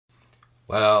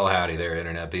Well, howdy there,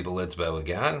 Internet people. It's Bo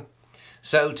again.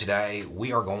 So, today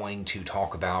we are going to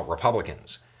talk about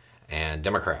Republicans and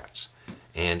Democrats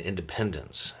and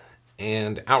independents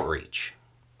and outreach.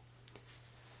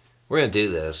 We're going to do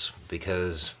this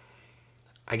because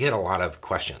I get a lot of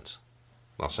questions.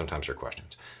 Well, sometimes they're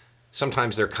questions.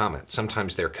 Sometimes they're comments.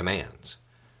 Sometimes they're commands.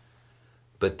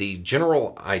 But the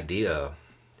general idea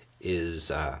is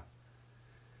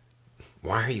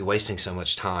why are you wasting so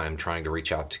much time trying to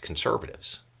reach out to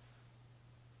conservatives?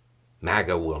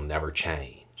 MAGA will never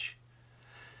change.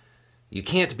 You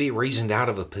can't be reasoned out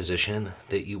of a position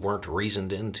that you weren't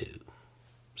reasoned into,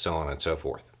 so on and so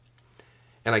forth.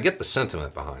 And I get the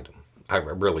sentiment behind them. I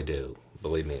really do.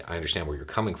 Believe me, I understand where you're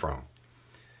coming from.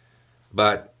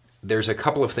 But there's a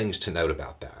couple of things to note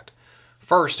about that.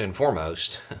 First and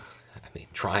foremost,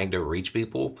 trying to reach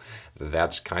people,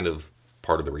 that's kind of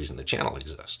part of the reason the channel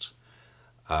exists.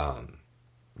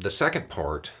 The second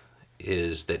part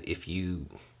is that if you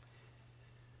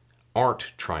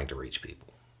aren't trying to reach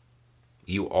people,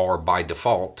 you are by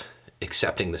default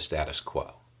accepting the status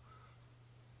quo.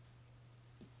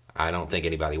 I don't think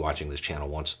anybody watching this channel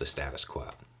wants the status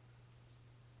quo.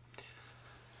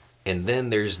 And then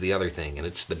there's the other thing, and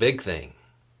it's the big thing.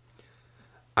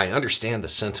 I understand the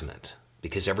sentiment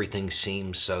because everything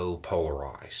seems so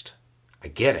polarized. I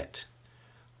get it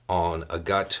on a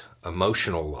gut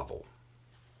emotional level.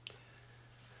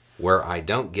 Where I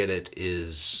don't get it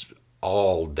is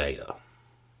all data.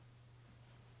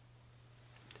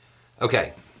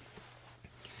 Okay,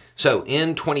 so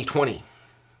in 2020,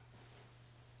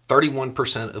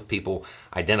 31% of people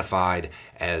identified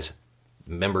as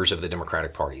members of the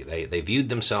Democratic Party. They viewed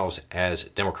themselves as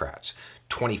Democrats.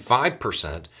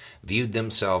 25% viewed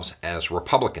themselves as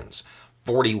Republicans.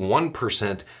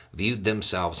 41% viewed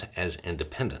themselves as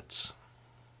independents.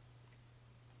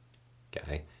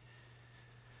 Okay.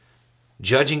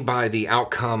 Judging by the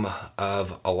outcome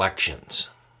of elections,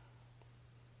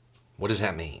 what does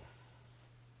that mean?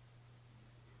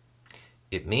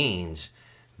 It means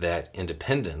that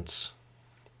independents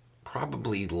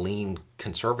probably lean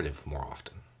conservative more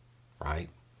often, right?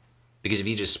 Because if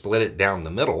you just split it down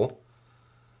the middle,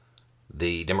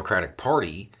 the Democratic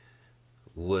Party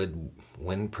would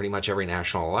win pretty much every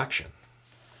national election,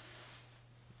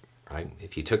 right?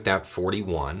 If you took that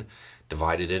 41,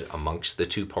 divided it amongst the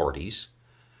two parties,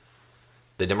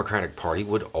 the Democratic Party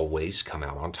would always come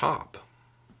out on top.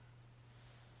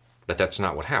 But that's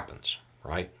not what happens,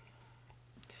 right?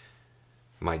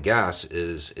 My guess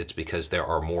is it's because there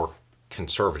are more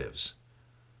conservatives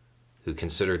who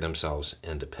consider themselves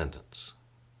independents.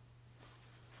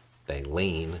 They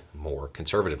lean more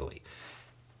conservatively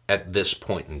at this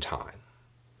point in time.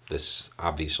 This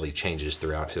obviously changes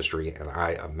throughout history, and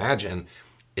I imagine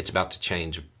it's about to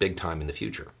change big time in the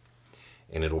future,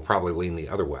 and it'll probably lean the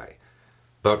other way.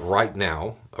 But right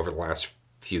now, over the last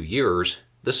few years,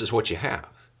 this is what you have.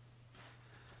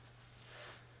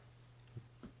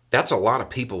 That's a lot of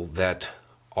people that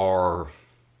are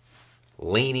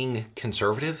leaning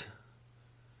conservative,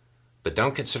 but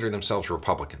don't consider themselves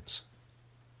Republicans.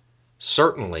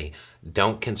 Certainly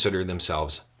don't consider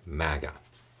themselves MAGA.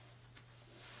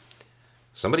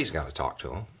 Somebody's got to talk to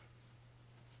them.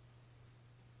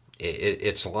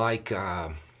 It's like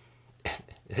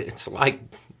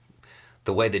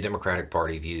the way the Democratic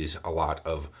Party views a lot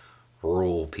of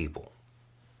rural people.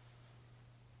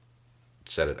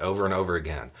 Said it over and over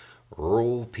again.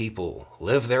 Rural people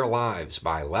live their lives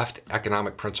by left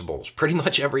economic principles pretty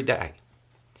much every day.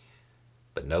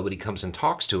 But nobody comes and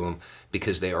talks to them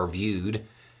because they are viewed,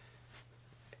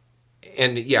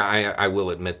 and yeah, I will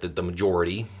admit that the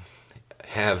majority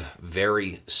have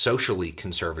very socially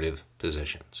conservative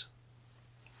positions.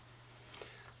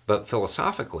 But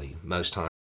philosophically, most times.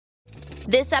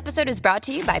 This episode is brought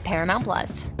to you by Paramount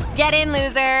Plus. Get in,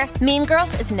 loser! Mean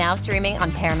Girls is now streaming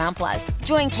on Paramount Plus.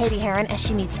 Join Katie Heron as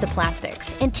she meets the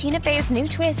plastics in Tina Fey's new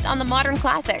twist on the modern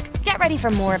classic. Get ready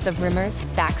for more of the rumors,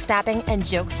 backstabbing, and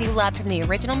jokes you loved from the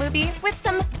original movie with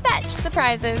some fetch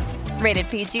surprises. Rated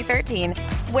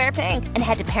PG-13. Wear pink and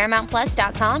head to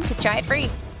ParamountPlus.com to try it free.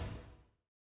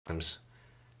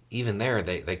 Even there,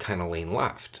 they kind of lean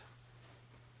left.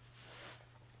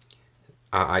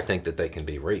 I think that they can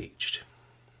be reached.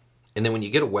 And then when you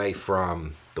get away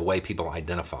from the way people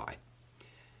identify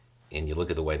and you look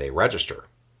at the way they register,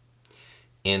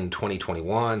 in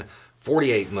 2021,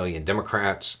 48 million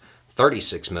Democrats,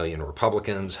 36 million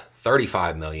Republicans,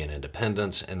 35 million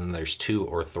independents, and then there's 2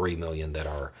 or 3 million that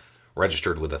are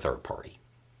registered with a third party.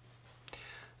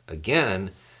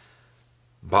 Again,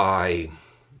 by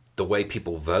the way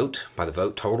people vote, by the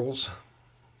vote totals,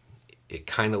 it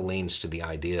kind of leans to the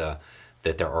idea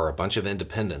that there are a bunch of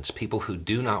independents, people who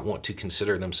do not want to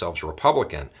consider themselves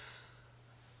Republican,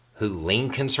 who lean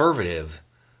conservative,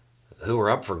 who are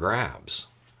up for grabs.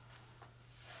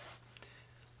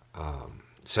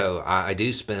 So I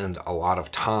do spend a lot of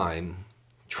time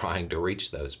trying to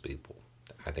reach those people.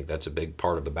 I think that's a big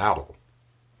part of the battle.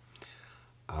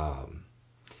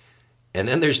 And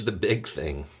then there's the big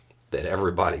thing that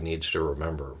everybody needs to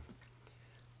remember.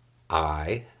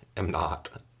 I am not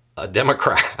a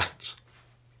Democrat.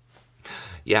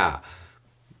 Yeah,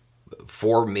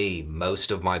 for me, most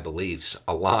of my beliefs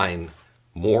align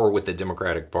more with the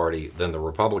Democratic Party than the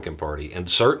Republican Party, and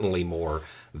certainly more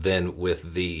than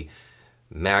with the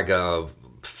MAGA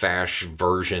fash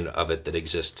version of it that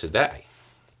exists today.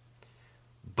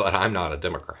 But I'm not a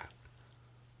Democrat.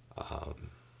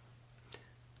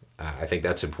 I think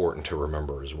that's important to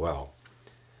remember as well.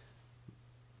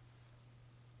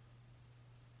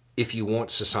 If you want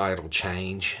societal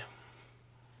change,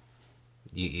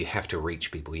 you have to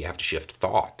reach people. You have to shift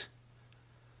thought.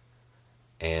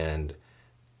 And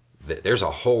there's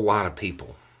a whole lot of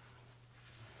people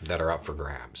that are up for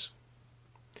grabs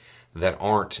that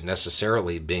aren't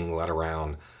necessarily being led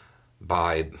around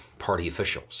by party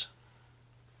officials.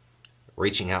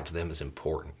 Reaching out to them is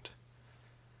important.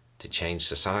 To change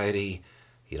society,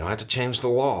 you don't have to change the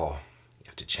law. You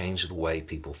have to change the way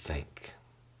people think.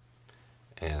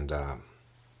 And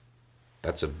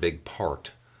that's a big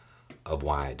part of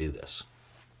why I do this.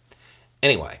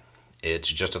 Anyway, it's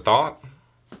just a thought.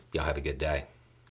 Y'all have a good day.